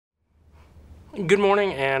Good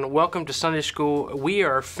morning and welcome to Sunday School. We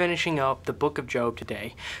are finishing up the book of Job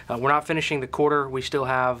today. We're not finishing the quarter. We still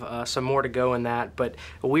have some more to go in that, but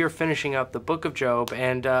we are finishing up the book of Job,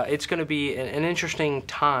 and it's going to be an interesting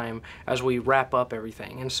time as we wrap up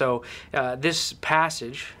everything. And so this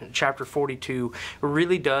passage, chapter 42,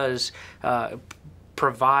 really does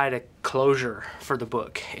provide a closure for the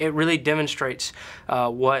book. It really demonstrates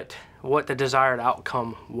what the desired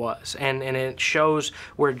outcome was. And it shows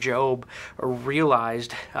where Job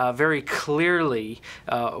realized very clearly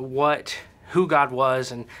who God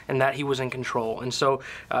was and that he was in control. And so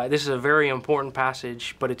this is a very important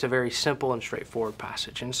passage, but it's a very simple and straightforward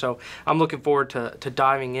passage. And so I'm looking forward to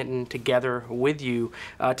diving in together with you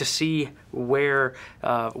to see where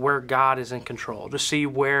God is in control, to see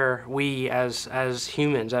where we as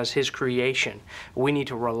humans, as his creation, we need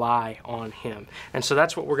to rely on him. And so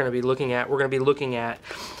that's what we're going to be looking at. We're going to be looking at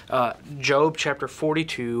Job chapter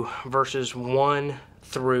 42, verses 1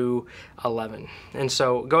 through 11. And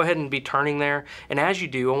so go ahead and be turning there. And as you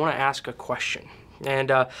do, I want to ask a question.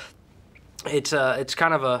 And it's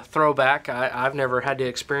kind of a throwback. I've never had to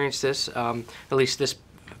experience this, at least this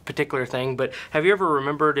particular thing, but have you ever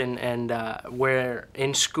remembered where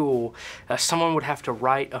in school someone would have to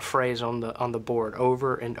write a phrase on the board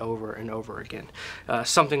over and over and over again,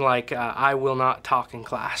 something like I will not talk in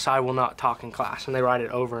class, I will not talk in class, and they write it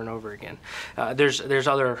over and over again. There's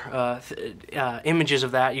other images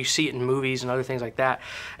of that. You see it in movies and other things like that,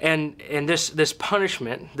 and this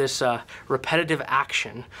punishment, this repetitive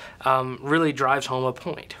action, really drives home a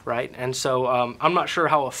point, right? And so I'm not sure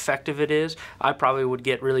how effective it is. I probably would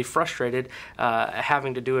get really frustrated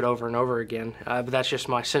having to do it over and over again, but that's just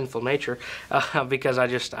my sinful nature, because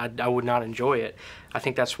I would not enjoy it. I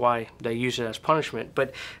think that's why they use it as punishment.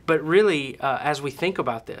 But really, as we think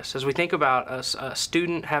about this, as we think about a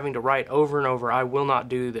student having to write over and over, I will not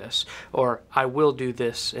do this, or I will do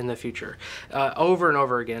this in the future, over and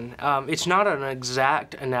over again, it's not an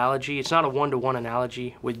exact analogy. It's not a one-to-one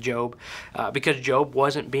analogy with Job, because Job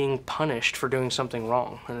wasn't being punished for doing something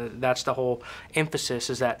wrong. That's the whole emphasis,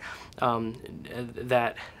 is that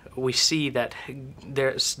we see that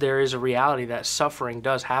there is a reality that suffering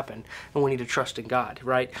does happen, and we need to trust in God,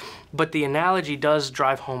 right? But the analogy does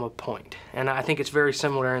drive home a point, and I think it's very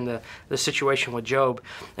similar in the situation with Job.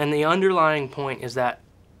 And the underlying point is that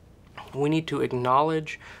we need to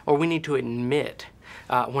acknowledge, or we need to admit,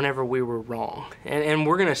 whenever we were wrong. And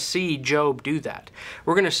we're going to see Job do that.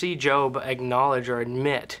 We're going to see Job acknowledge or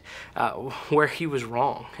admit where he was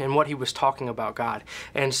wrong and what he was talking about God.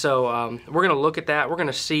 And so we're going to look at that. We're going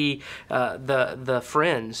to see the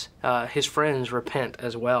friends, his friends, repent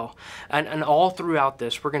as well. And all throughout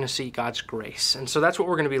this, we're going to see God's grace. And so that's what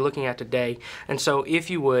we're going to be looking at today. And so if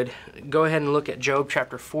you would, go ahead and look at Job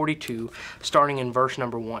chapter 42, starting in verse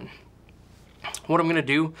number 1. What I'm going to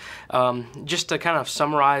do, just to kind of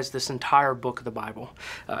summarize this entire book of the Bible,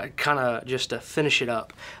 kind of just to finish it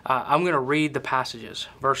up, I'm going to read the passages,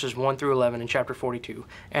 verses 1 through 11 in chapter 42,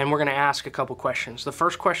 and we're going to ask a couple questions. The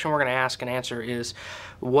first question we're going to ask and answer is,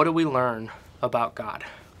 what do we learn about God?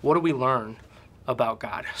 What do we learn about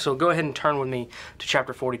God? So go ahead and turn with me to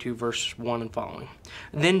chapter 42, verse 1 and following.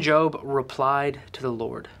 Then Job replied to the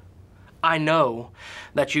Lord, I know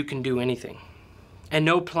that you can do anything, and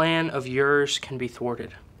no plan of yours can be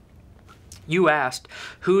thwarted. You asked,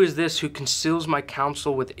 who is this who conceals my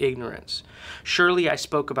counsel with ignorance? Surely I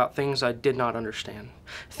spoke about things I did not understand,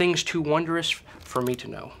 things too wondrous for me to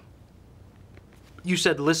know. You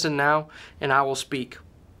said, listen now, and I will speak.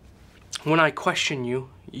 When I question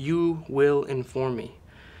you, you will inform me.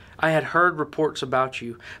 I had heard reports about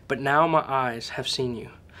you, but now my eyes have seen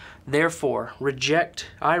you. Therefore,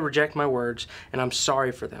 I reject my words, and I'm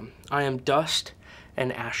sorry for them. I am dust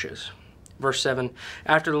and ashes. Verse 7,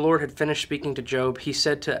 after the Lord had finished speaking to Job, he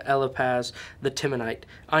said to Eliphaz the Temanite,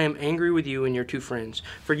 I am angry with you and your two friends,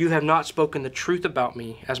 for you have not spoken the truth about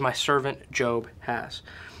me, as my servant Job has.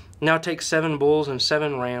 Now take 7 bulls and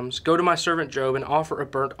 7 rams, go to my servant Job, and offer a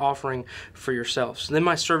burnt offering for yourselves. Then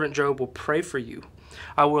my servant Job will pray for you.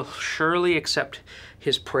 I will surely accept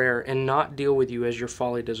his prayer and not deal with you as your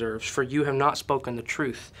folly deserves, for you have not spoken the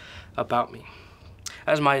truth about me,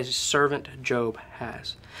 as my servant Job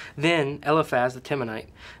has. Then Eliphaz the Temanite,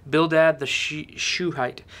 Bildad the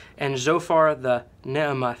Shuhite, and Zophar the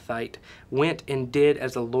Naamathite went and did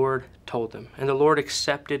as the Lord told them, and the Lord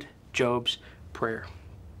accepted Job's prayer.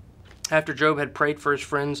 After Job had prayed for his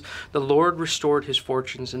friends, the Lord restored his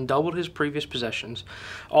fortunes and doubled his previous possessions.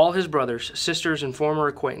 All his brothers, sisters, and former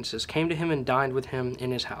acquaintances came to him and dined with him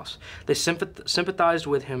in his house. They sympathized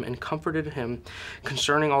with him and comforted him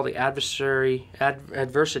concerning all the adversity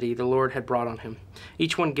the Lord had brought on him.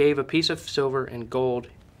 Each one gave a piece of silver and gold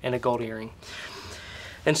and a gold earring.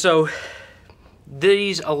 And so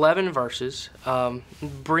these 11 verses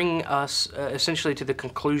bring us essentially to the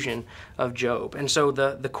conclusion of Job. And so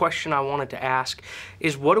the question I wanted to ask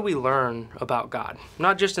is, what do we learn about God?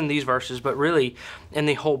 Not just in these verses, but really in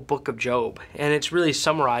the whole book of Job. And it's really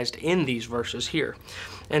summarized in these verses here.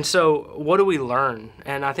 And so what do we learn?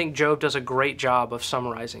 And I think Job does a great job of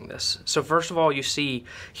summarizing this. So first of all, you see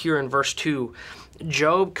here in verse 2,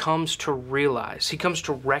 Job comes to realize, he comes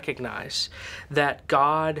to recognize that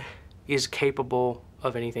God is capable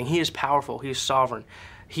of anything. He is powerful. He is sovereign.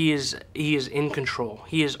 He is in control.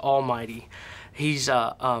 He is almighty. He's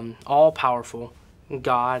all powerful.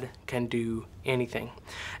 God can do anything,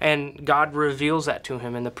 and God reveals that to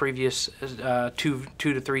him in the previous two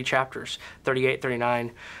to three chapters, 38,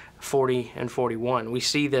 39, 40, and 41. We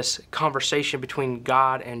see this conversation between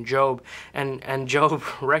God and Job, and Job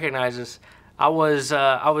recognizes, I was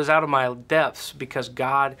out of my depths because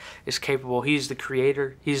God is capable. He's the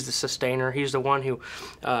creator. He's the sustainer. He's the one who,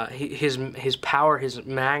 his power, his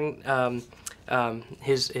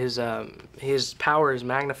power is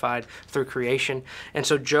magnified through creation. And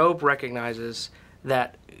so Job recognizes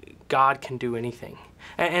that God can do anything.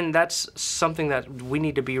 And that's something that we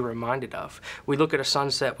need to be reminded of. We look at a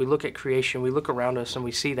sunset, we look at creation, we look around us and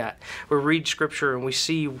we see that. We read Scripture and we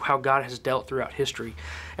see how God has dealt throughout history,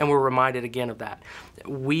 and we're reminded again of that.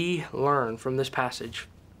 We learn from this passage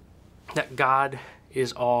that God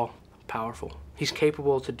is all powerful. He's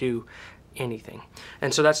capable to do anything.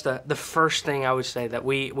 And so that's the first thing I would say that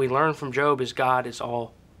we learn from Job is God is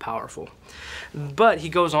all powerful. But he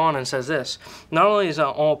goes on and says this, not only is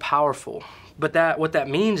all powerful, but what that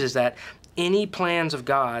means is that any plans of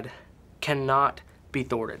God cannot be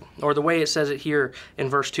thwarted. Or the way it says it here in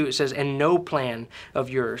verse 2, it says, and no plan of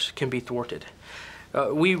yours can be thwarted.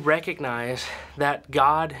 We recognize that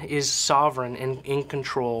God is sovereign and in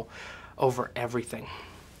control over everything.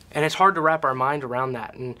 And it's hard to wrap our mind around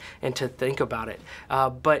that and to think about it.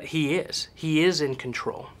 But He is. He is in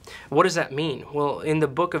control. What does that mean? Well, in the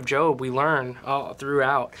book of Job, we learn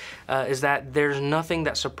throughout is that there's nothing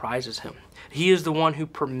that surprises Him. He is the one who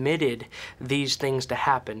permitted these things to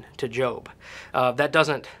happen to Job. That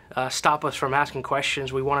doesn't stop us from asking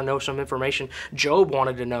questions. We want to know some information. Job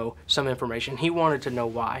wanted to know some information. He wanted to know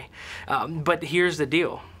why. But here's the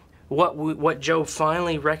deal. What Job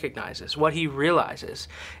finally recognizes, what he realizes,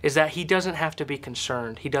 is that he doesn't have to be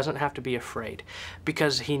concerned. He doesn't have to be afraid,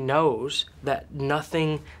 because he knows that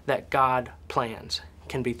nothing that God plans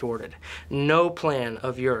can be thwarted. No plan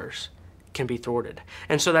of yours can be thwarted.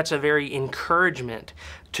 And so that's a very encouragement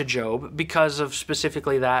to Job because of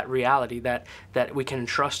specifically that reality that we can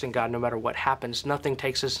trust in God no matter what happens. Nothing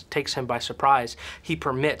takes him by surprise. He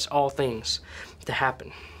permits all things to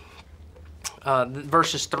happen.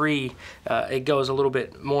 Verses 3, it goes a little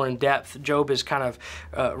bit more in depth. Job is kind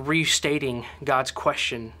of restating God's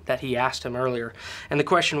question that he asked him earlier. And the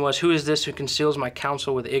question was, who is this who conceals my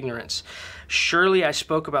counsel with ignorance? Surely I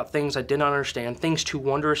spoke about things I did not understand, things too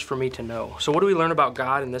wondrous for me to know. So what do we learn about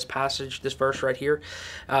God in this passage, this verse right here?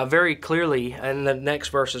 Very clearly, and the next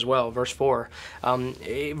verse as well, verse 4,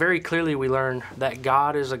 very clearly we learn that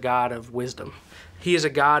God is a God of wisdom. He is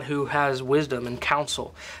a God who has wisdom and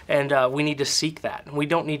counsel, and we need to seek that. We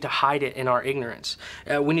don't need to hide it in our ignorance.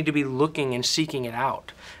 We need to be looking and seeking it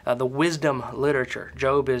out. The wisdom literature.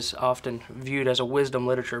 Job is often viewed as a wisdom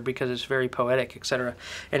literature because it's very poetic, etc.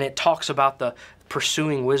 And it talks about the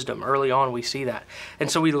pursuing wisdom. Early on we see that.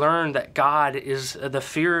 And so we learn that God is, the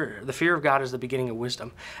fear of God is the beginning of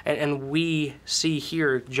wisdom. And we see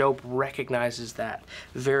here Job recognizes that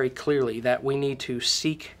very clearly, that we need to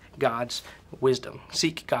seek God's wisdom,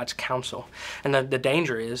 seek God's counsel. And the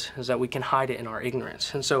danger is that we can hide it in our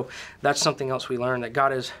ignorance. And so that's something else we learn, that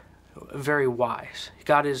God is very wise.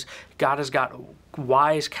 God has got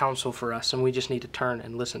wise counsel for us, and we just need to turn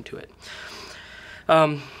and listen to it.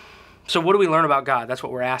 So what do we learn about God? That's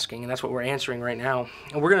what we're asking, and that's what we're answering right now.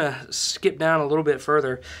 And we're going to skip down a little bit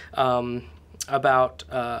further about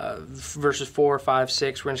verses 4, 5,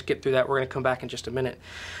 6. We're going to skip through that. We're going to come back in just a minute.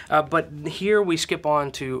 But here we skip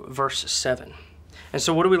on to verse 7. And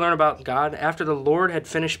so what do we learn about God? After the Lord had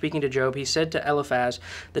finished speaking to Job, he said to Eliphaz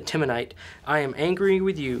the Temanite, I am angry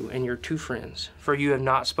with you and your two friends, for you have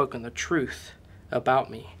not spoken the truth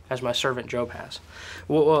about me, as my servant Job has.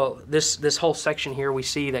 Well, this whole section here, we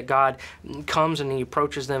see that God comes and he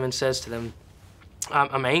approaches them and says to them,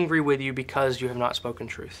 I'm angry with you because you have not spoken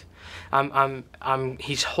truth.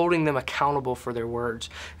 He's holding them accountable for their words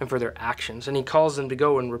and for their actions. And he calls them to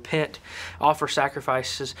go and repent, offer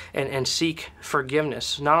sacrifices, and seek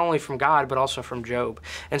forgiveness, not only from God, but also from Job.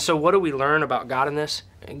 And so what do we learn about God in this?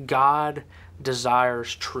 God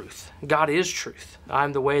desires truth. God is truth.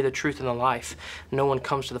 I'm the way, the truth, and the life. No one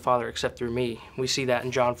comes to the Father except through me. We see that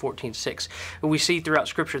in John 14:6. We see throughout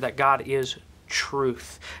Scripture that God is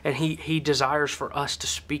truth, and he desires for us to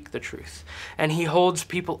speak the truth, and he holds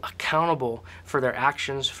people accountable for their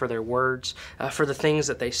actions, for their words, for the things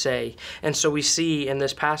that they say. And so we see in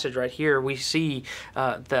this passage right here, we see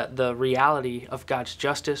that the reality of God's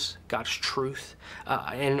justice, God's truth,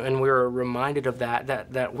 and we're reminded of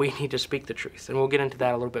that we need to speak the truth, and we'll get into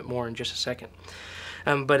that a little bit more in just a second.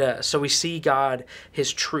 So we see God,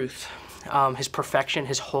 his truth, his perfection,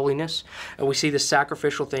 his holiness. We see the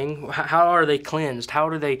sacrificial thing. How are they cleansed? How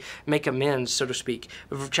do they make amends, so to speak?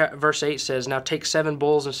 Verse 8 says, now take 7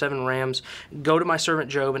 bulls and 7 rams, go to my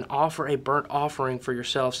servant Job and offer a burnt offering for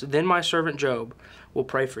yourselves. Then my servant Job will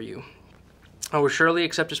pray for you. I will surely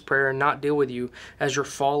accept his prayer and not deal with you as your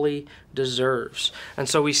folly deserves. And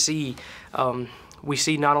so we see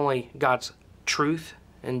not only God's truth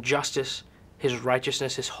and justice, his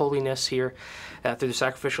righteousness, his holiness here through the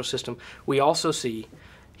sacrificial system, we also see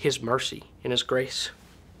his mercy and his grace.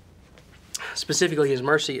 Specifically his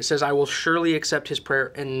mercy, it says, I will surely accept his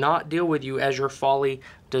prayer and not deal with you as your folly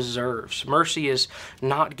deserves. Mercy is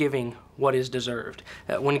not giving what is deserved.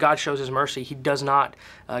 When God shows his mercy, he does not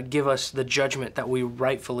give us the judgment that we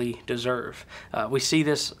rightfully deserve. We see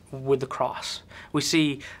this with the cross. We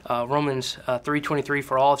see Romans 3:23,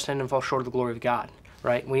 for all have sinned and fall short of the glory of God.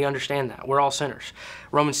 Right? We understand that. We're all sinners.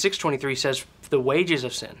 Romans 6:23 says the wages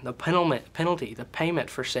of sin, the penalty, the payment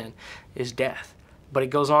for sin is death. But it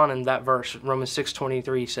goes on in that verse, Romans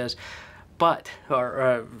 6:23 says,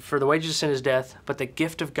 for the wages of sin is death, but the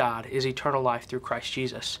gift of God is eternal life through Christ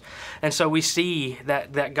Jesus. And so we see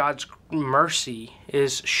that God's mercy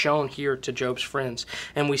is shown here to Job's friends.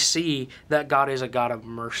 And we see that God is a God of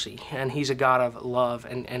mercy, and he's a God of love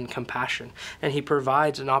and compassion. And he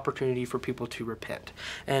provides an opportunity for people to repent.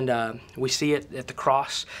 And we see it at the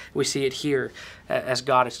cross. We see it here as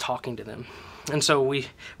God is talking to them. And so we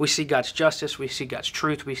see God's justice, we see God's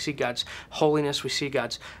truth, we see God's holiness, we see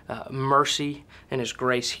God's mercy and his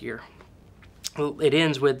grace here. It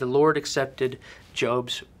ends with the Lord accepted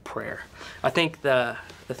Job's prayer. I think the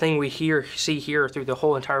thing we see here through the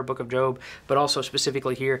whole entire book of Job, but also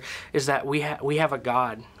specifically here, is that we have a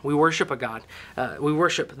God. We worship a God. We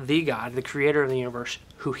worship the God, the creator of the universe,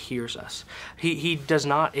 who hears us. He does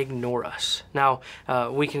not ignore us. Now,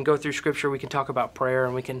 we can go through Scripture, we can talk about prayer,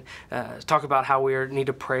 and we can talk about how we need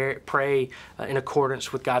to pray in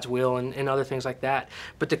accordance with God's will and other things like that.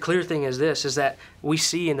 But the clear thing is this, is that we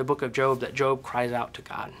see in the book of Job that Job cries out to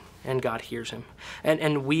God, and God hears him.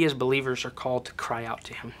 And we as believers are called to cry out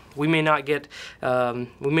to him. We may not get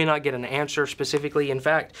an answer specifically. In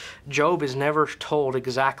fact, Job is never told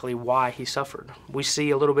exactly why he suffered. We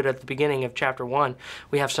see a little bit at the beginning of chapter 1.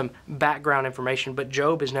 We have some background information, but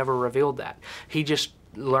Job has never revealed that. He just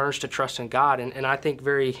learns to trust in God. And I think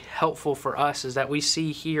very helpful for us is that we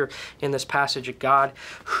see here in this passage a God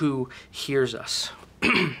who hears us.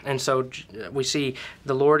 And so we see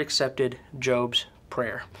the Lord accepted Job's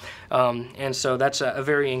prayer. And so that's a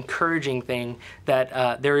very encouraging thing,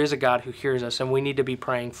 that there is a God who hears us, and we need to be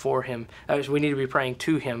praying for him. We need to be praying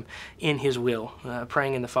to him in his will,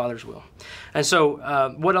 praying in the Father's will. And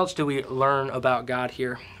so what else do we learn about God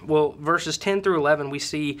here? Well, verses 10 through 11, we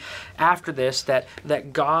see after this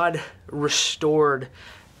that God restored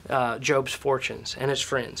Job's fortunes and his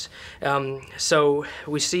friends. So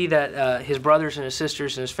we see that his brothers and his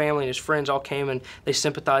sisters and his family and his friends all came and they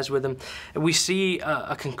sympathized with him. And we see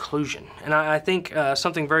a conclusion. And I think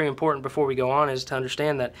something very important before we go on is to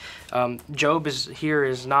understand that Job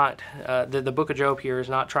is not, the book of Job here is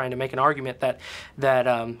not trying to make an argument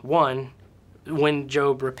that one, when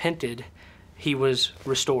Job repented, he was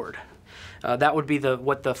restored. That would be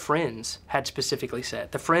what the friends had specifically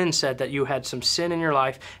said. The friends said that you had some sin in your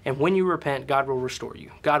life, and when you repent, God will restore you.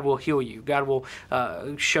 God will heal you. God will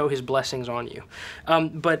show his blessings on you.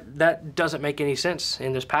 But that doesn't make any sense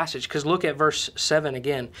in this passage, because look at verse 7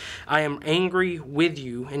 again. I am angry with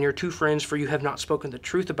you and your 2 friends, for you have not spoken the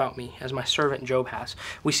truth about me, as my servant Job has.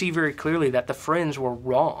 We see very clearly that the friends were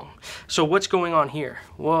wrong. So what's going on here?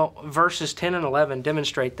 Well, verses 10 and 11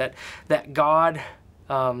 demonstrate that God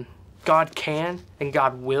can and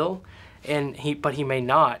God will but he may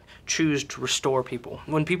not choose to restore people.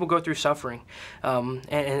 When people go through suffering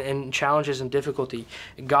and challenges and difficulty,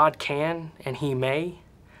 God can and he may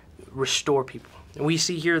restore people. We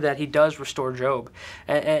see here that he does restore Job,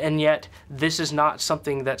 and yet this is not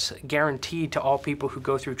something that's guaranteed to all people who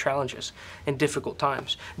go through challenges and difficult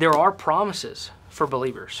times. There are promises for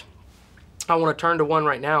believers. I want to turn to one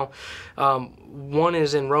right now. One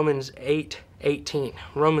is in Romans 8:18.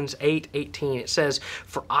 Romans 8:18. It says,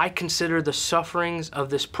 "For I consider the sufferings of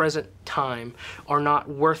this present time are not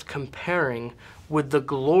worth comparing with the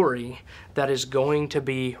glory that is going to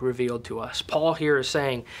be revealed to us." Paul here is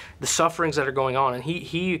saying the sufferings that are going on, and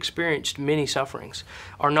he experienced many sufferings,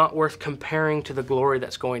 are not worth comparing to the glory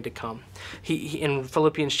that's going to come. He in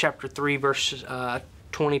Philippians chapter 3, verse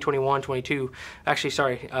 20, 21, 22, actually,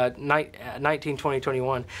 sorry, 19, 20,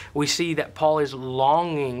 21, we see that Paul is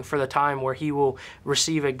longing for the time where he will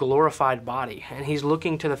receive a glorified body. And he's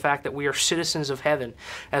looking to the fact that we are citizens of heaven.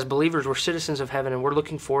 As believers, we're citizens of heaven, and we're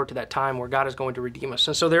looking forward to that time where God is going to redeem us.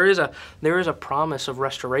 And so there is a promise of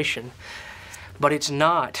restoration, but it's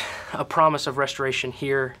not a promise of restoration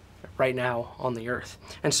here right now on the earth.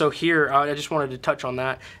 And so here, I just wanted to touch on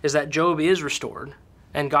that, is that Job is restored.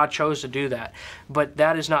 And God chose to do that. But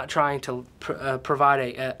that is not trying to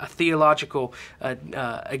provide a theological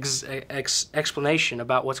explanation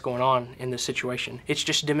about what's going on in this situation. It's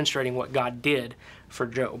just demonstrating what God did for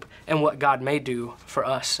Job and what God may do for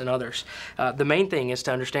us and others. The main thing is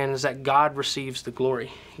to understand is that God receives the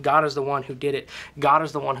glory. God is the one who did it. God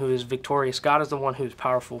is the one who is victorious. God is the one who is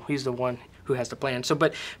powerful. He's the one who has the plan. So,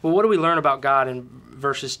 but what do we learn about God in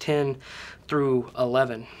verses 10 through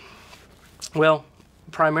 11? Well,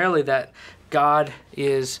 primarily that God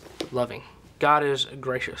is loving. God is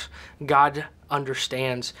gracious. God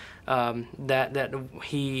understands that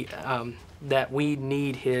we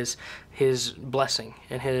need His blessing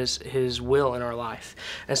and His will in our life.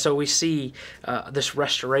 And so we see this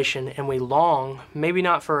restoration, and we long, maybe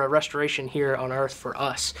not for a restoration here on earth for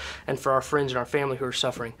us and for our friends and our family who are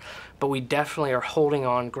suffering, but we definitely are holding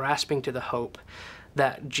on, grasping to the hope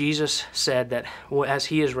that Jesus said that as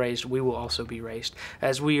He is raised, we will also be raised.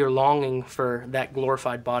 As we are longing for that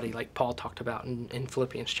glorified body like Paul talked about in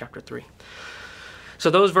Philippians chapter 3. So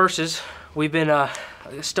those verses, we've been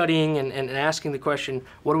studying and asking the question,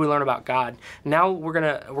 what do we learn about God? Now we're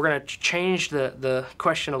gonna change the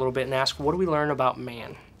question a little bit and ask, what do we learn about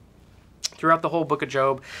man? Throughout the whole book of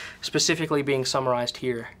Job, specifically being summarized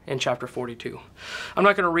here in chapter 42. I'm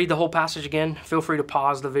not going to read the whole passage again. Feel free to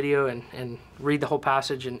pause the video and read the whole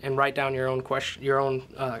passage and write down your own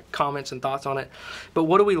comments and thoughts on it. But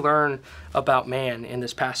what do we learn about man in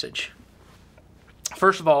this passage?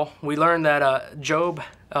 First of all, we learn that Job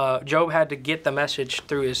had to get the message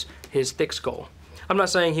through his thick skull. I'm not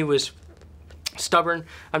saying he was stubborn.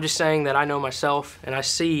 I'm just saying that I know myself, and I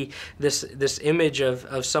see this image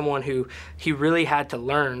of someone who he really had to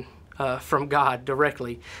learn from God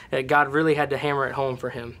directly. God really had to hammer it home for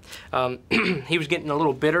him. He was getting a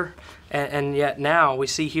little bitter, and yet now we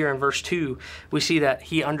see here in verse 2, we see that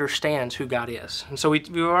he understands who God is. And so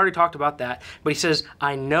we've already talked about that, but he says,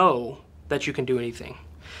 I know that you can do anything.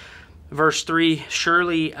 Verse 3,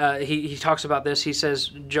 surely, he talks about this. He says,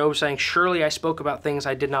 Job saying, surely I spoke about things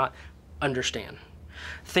I did not understand,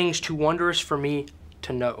 things too wondrous for me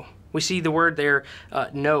to know. We see the word there,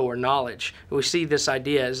 know or knowledge. We see this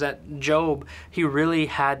idea is that Job, he really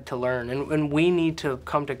had to learn, and we need to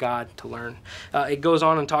come to God to learn. It goes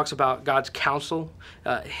on and talks about God's counsel,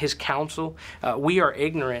 His counsel. We are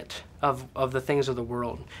ignorant of the things of the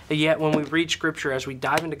world. And yet when we read Scripture, as we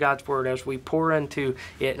dive into God's Word, as we pour into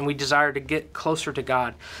it, and we desire to get closer to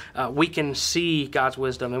God, we can see God's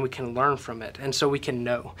wisdom and we can learn from it, and so we can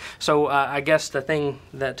know. So I guess the thing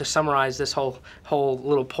that to summarize this whole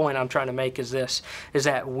little point I'm trying to make is this, is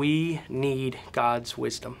that we need God's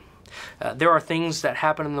wisdom. There are things that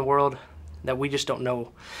happen in the world that we just don't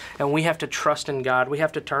know, and we have to trust in God. We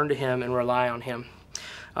have to turn to Him and rely on Him.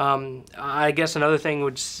 I guess another thing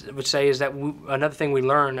would say is that another thing we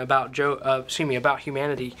learn about about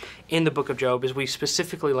humanity in the book of Job is we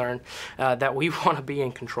specifically learn that we want to be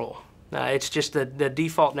in control. It's just the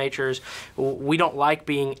default nature is we don't like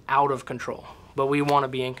being out of control, but we want to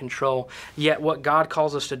be in control. Yet what God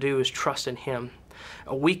calls us to do is trust in Him.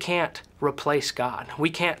 We can't replace God. We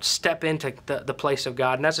can't step into the place of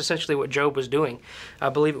God. And that's essentially what Job was doing. I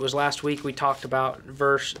believe it was last week we talked about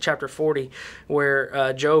chapter 40,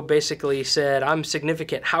 where Job basically said, I'm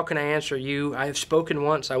significant. How can I answer you? I have spoken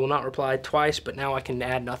once. I will not reply twice, but now I can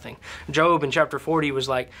add nothing. Job in chapter 40 was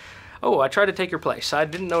like, oh, I tried to take your place. I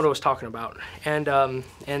didn't know what I was talking about. And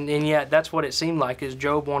yet that's what it seemed like, is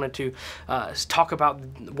Job wanted to talk about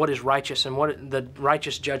what is righteous and what the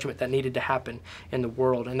righteous judgment that needed to happen in the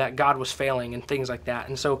world, and that God was failing and things like that.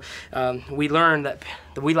 And so we learned that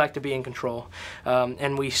we like to be in control,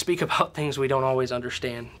 and we speak about things we don't always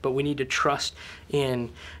understand, but we need to trust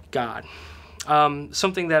in God.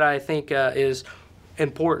 Something that I think is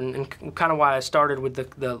important, and kind of why I started with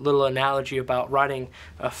the little analogy about writing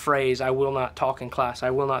a phrase, I will not talk in class, I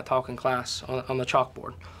will not talk in class, on the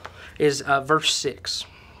chalkboard, is verse 6.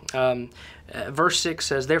 Verse 6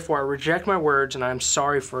 says, therefore I reject my words and I am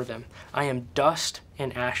sorry for them. I am dust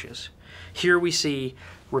and ashes. Here we see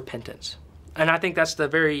repentance. And I think that's the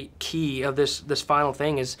very key of this final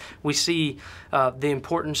thing, is we see the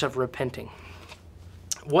importance of repenting.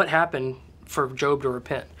 What happened for Job to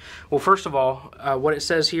repent? Well, first of all, what it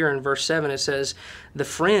says here in verse 7, it says, the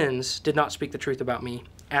friends did not speak the truth about me,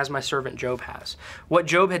 as my servant Job has. What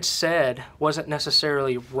Job had said wasn't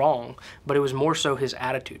necessarily wrong, but it was more so his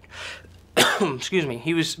attitude. Excuse me.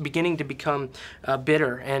 He was beginning to become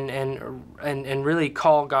bitter and really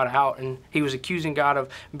call God out, and he was accusing God of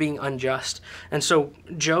being unjust. And so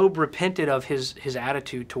Job repented of his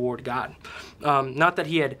attitude toward God. Not that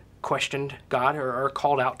he had questioned God or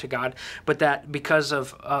called out to God, but that because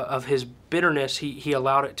of his bitterness, he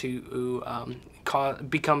allowed it to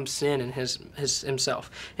become sin in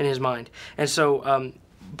himself, in his mind. And so,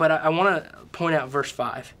 but I want to point out verse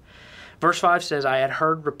 5. Verse 5 says, I had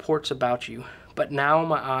heard reports about you, but now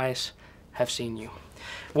my eyes have seen you.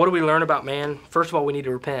 What do we learn about man? First of all, we need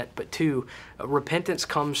to repent, but two, repentance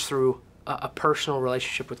comes through a personal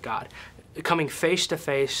relationship with God, coming face to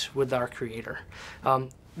face with our Creator.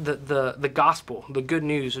 The gospel, the good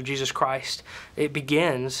news of Jesus Christ, it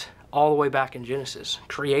begins all the way back in Genesis,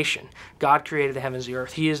 creation. God created the heavens and the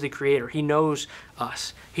earth. He is the creator. He knows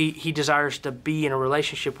us. He desires to be in a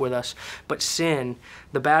relationship with us. But sin,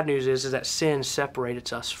 the bad news is that sin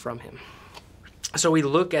separates us from him. So we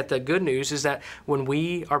look at the good news, is that when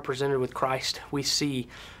we are presented with Christ, we see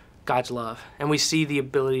God's love, and we see the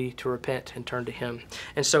ability to repent and turn to him.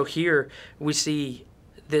 And so here we see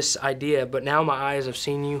this idea, but now my eyes have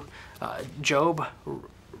seen you. Job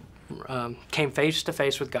came face to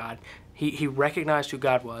face with God. He recognized who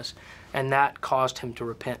God was, and that caused him to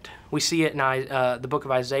repent. We see it in the book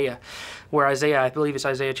of Isaiah, where Isaiah, I believe it's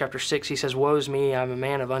Isaiah chapter 6, he says, woe is me, I'm a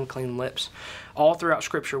man of unclean lips. All throughout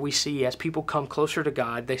Scripture we see, as people come closer to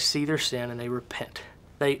God, they see their sin and they repent.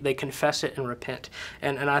 They confess it and repent.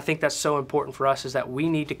 And I think that's so important for us, is that we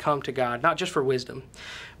need to come to God, not just for wisdom.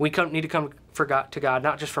 We need to come to God,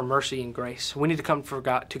 not just for mercy and grace. We need to come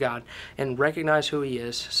to God and recognize who he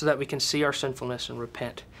is, so that we can see our sinfulness and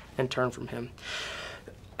repent and turn from him.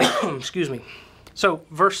 Excuse me. So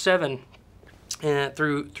verse 7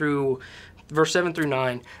 through verse 7 through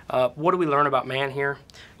 9, what do we learn about man here?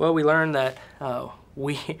 Well, we learn that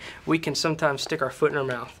we can sometimes stick our foot in our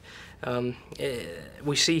mouth.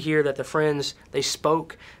 We see here that the friends, they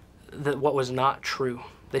spoke what was not true.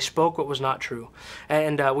 They spoke what was not true.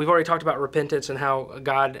 And we've already talked about repentance and how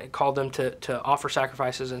God called them to offer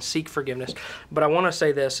sacrifices and seek forgiveness. But I want to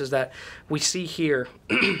say this, is that we see here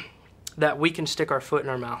that we can stick our foot in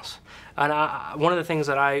our mouths. And one of the things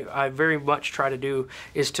that I very much try to do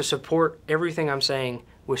is to support everything I'm saying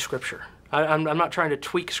with Scripture. I'm not trying to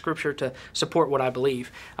tweak Scripture to support what I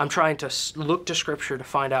believe. I'm trying to look to Scripture to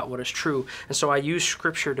find out what is true. And so I use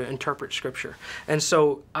Scripture to interpret Scripture. And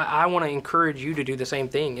so I want to encourage you to do the same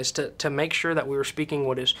thing, is to make sure that we are speaking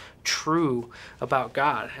what is true about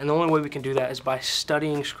God. And the only way we can do that is by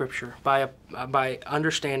studying Scripture, by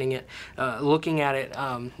understanding it, looking at it,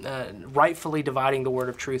 rightfully dividing the word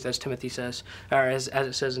of truth, as Timothy says, or as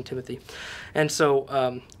it says in Timothy. And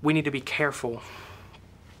so we need to be careful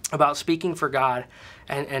about speaking for God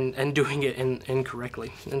and doing it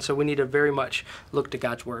incorrectly. And so we need to very much look to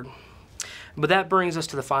God's word. But that brings us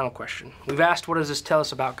to the final question. We've asked, what does this tell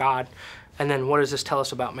us about God? And then what does this tell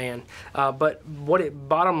us about man? But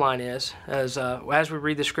bottom line is, as we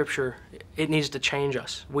read the Scripture, it needs to change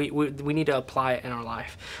us. We need to apply it in our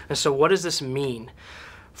life. And so what does this mean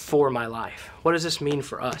for my life? What does this mean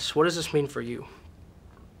for us? What does this mean for you?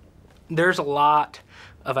 There's a lot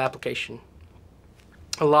of application.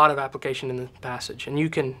 A lot of application in the passage, and you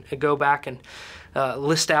can go back and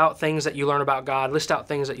list out things that you learn about God, list out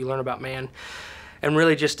things that you learn about man, and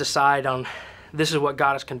really just decide on, this is what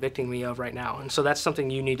God is convicting me of right now. And so that's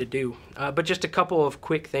something you need to do. But just a couple of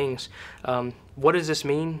quick things. What does this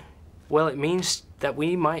mean? Well, it means that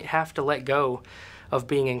we might have to let go of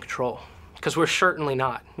being in control, because we're certainly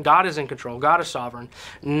not. God is in control. God is sovereign.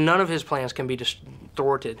 None of his plans can be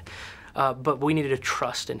thwarted. but we needed to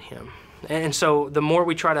trust in him. And so the more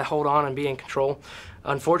we try to hold on and be in control,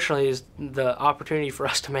 unfortunately, is the opportunity for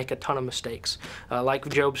us to make a ton of mistakes, like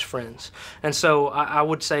Job's friends. And so I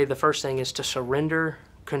would say the first thing is to surrender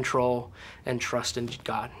control and trust in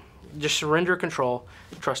God. Just surrender control,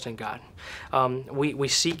 trust in God. We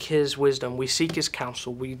seek his wisdom, we seek his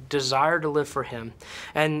counsel, we desire to live for him.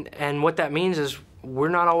 And what that means is we're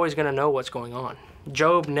not always going to know what's going on.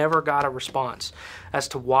 Job never got a response as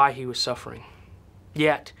to why he was suffering.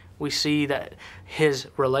 Yet, we see that his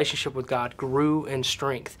relationship with God grew in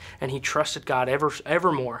strength, and he trusted God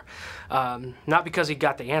ever more, not because he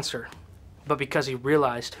got the answer, but because he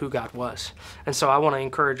realized who God was. And so I want to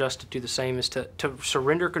encourage us to do the same, is to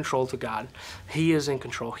surrender control to God. He is in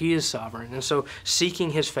control. He is sovereign. And so seeking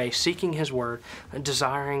his face, seeking his word, and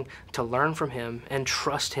desiring to learn from him and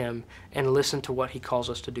trust him and listen to what he calls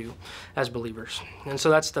us to do as believers. And so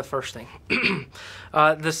that's the first thing.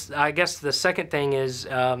 I guess the second thing is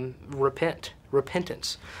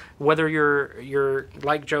repentance. Whether you're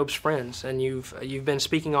like Job's friends and you've been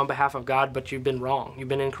speaking on behalf of God, but you've been wrong, you've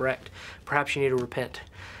been incorrect, perhaps you need to repent.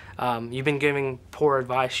 You've been giving poor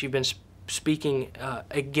advice, you've been speaking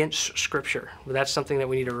against Scripture. That's something that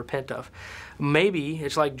we need to repent of. Maybe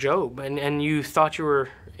it's like Job, and you thought you were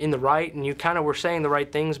in the right, and you kind of were saying the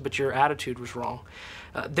right things, but your attitude was wrong.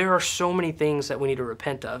 There are so many things that we need to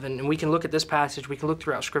repent of, and we can look at this passage, we can look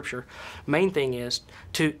throughout Scripture. Main thing is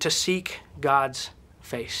to seek God's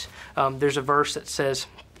face. There's a verse that says,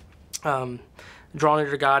 draw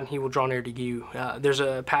near to God and he will draw near to you. There's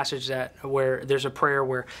a passage where there's a prayer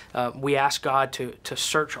where we ask God to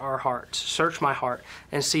search our hearts, search my heart,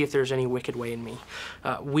 and see if there's any wicked way in me.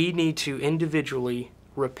 We need to individually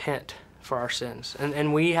repent for our sins,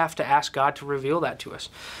 and we have to ask God to reveal that to us.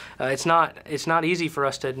 It's not easy for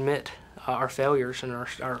us to admit our failures and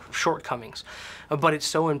our shortcomings, but it's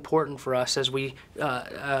so important for us as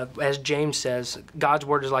James says, God's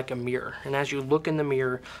word is like a mirror, and as you look in the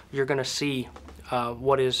mirror, you're going to see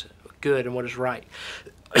what is good and what is right.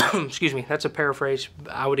 Excuse me, that's a paraphrase.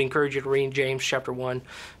 I would encourage you to read James chapter 1,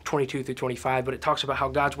 22 through 25, but it talks about how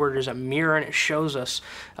God's word is a mirror, and it shows us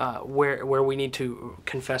where we need to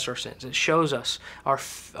confess our sins. It shows us our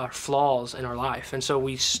flaws in our life, and so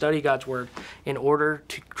we study God's word in order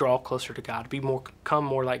to draw closer to God, become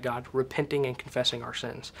more like God, repenting and confessing our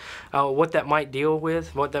sins. What that might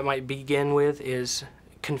begin with is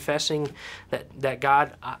confessing that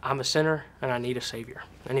God, I'm a sinner and I need a Savior.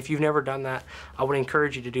 And if you've never done that, I would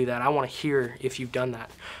encourage you to do that. I want to hear if you've done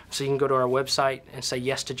that. So you can go to our website and say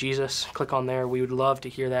yes to Jesus. Click on there. We would love to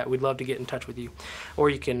hear that. We'd love to get in touch with you.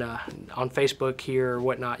 Or you can, on Facebook here or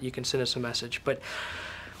whatnot, you can send us a message. But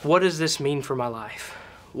what does this mean for my life?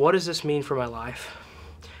 What does this mean for my life?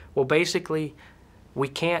 Well, basically, we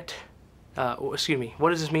can't, what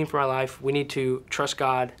does this mean for my life? We need to trust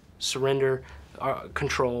God, surrender our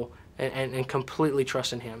control, and completely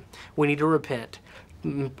trust in him. We need to repent,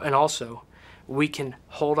 and also we can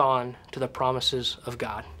hold on to the promises of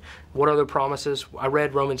God. What are the promises? I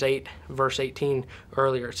read Romans 8 verse 18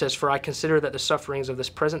 earlier. It says, for I consider that the sufferings of this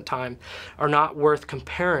present time are not worth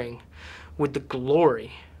comparing with the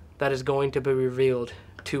glory that is going to be revealed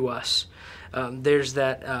to us. There's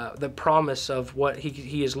that the promise of what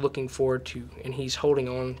he is looking forward to, and he's holding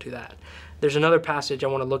on to that. There's another passage I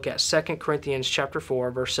want to look at, 2 Corinthians chapter 4,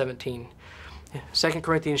 verse 17. 2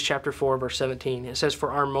 Corinthians chapter 4, verse 17. It says,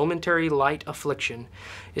 for our momentary light affliction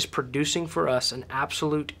is producing for us an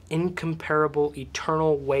absolute, incomparable,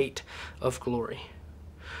 eternal weight of glory.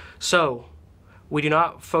 So, we do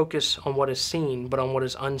not focus on what is seen, but on what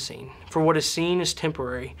is unseen. For what is seen is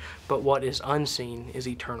temporary, but what is unseen is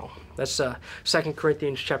eternal. That's 2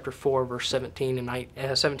 Corinthians chapter 4, verse 17 and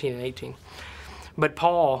 18. But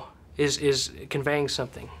Paul is conveying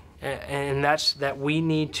something, and that's that we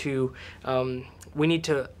need to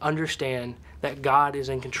understand that God is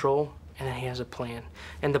in control and that he has a plan.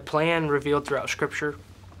 And the plan revealed throughout Scripture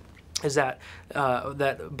is that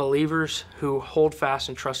believers who hold fast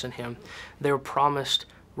and trust in him, they're promised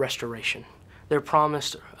restoration. They're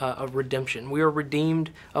promised of redemption. We are redeemed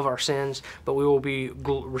of our sins, but we will be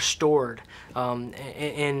restored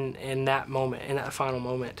in that moment, in that final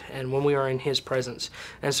moment, and when we are in his presence.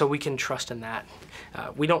 And so we can trust in that.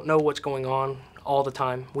 We don't know what's going on all the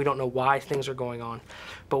time. We don't know why things are going on,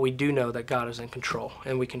 but we do know that God is in control,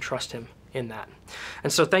 and we can trust him in that.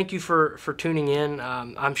 And so thank you for tuning in.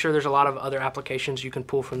 I'm sure there's a lot of other applications you can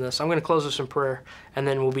pull from this. I'm going to close this in prayer, and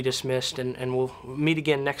then we'll be dismissed, and we'll meet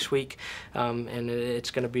again next week, and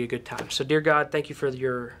it's going to be a good time. So dear God, thank you for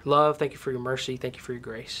your love. Thank you for your mercy. Thank you for your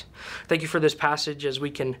grace. Thank you for this passage as we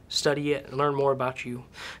can study it and learn more about you,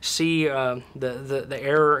 see the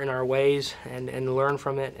error in our ways, and learn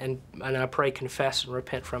from it, and I pray confess and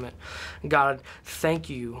repent from it. God, thank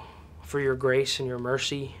you for your grace and your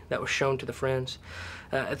mercy that was shown to the friends.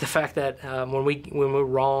 The fact that when we're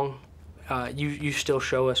wrong, you still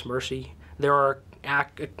show us mercy.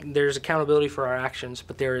 There's accountability for our actions,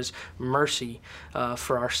 but there is mercy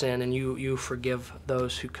for our sin, and you forgive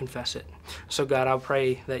those who confess it. So God, I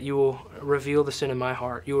pray that you will reveal the sin in my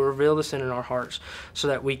heart. You will reveal the sin in our hearts so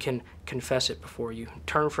that we can confess it before you,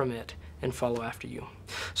 turn from it, and follow after you.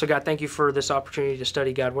 So God, thank you for this opportunity to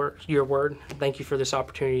study your word. Thank you for this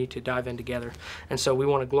opportunity to dive in together. And so we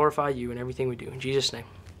want to glorify you in everything we do. In Jesus' name,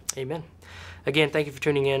 amen. Again, thank you for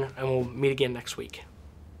tuning in, and we'll meet again next week.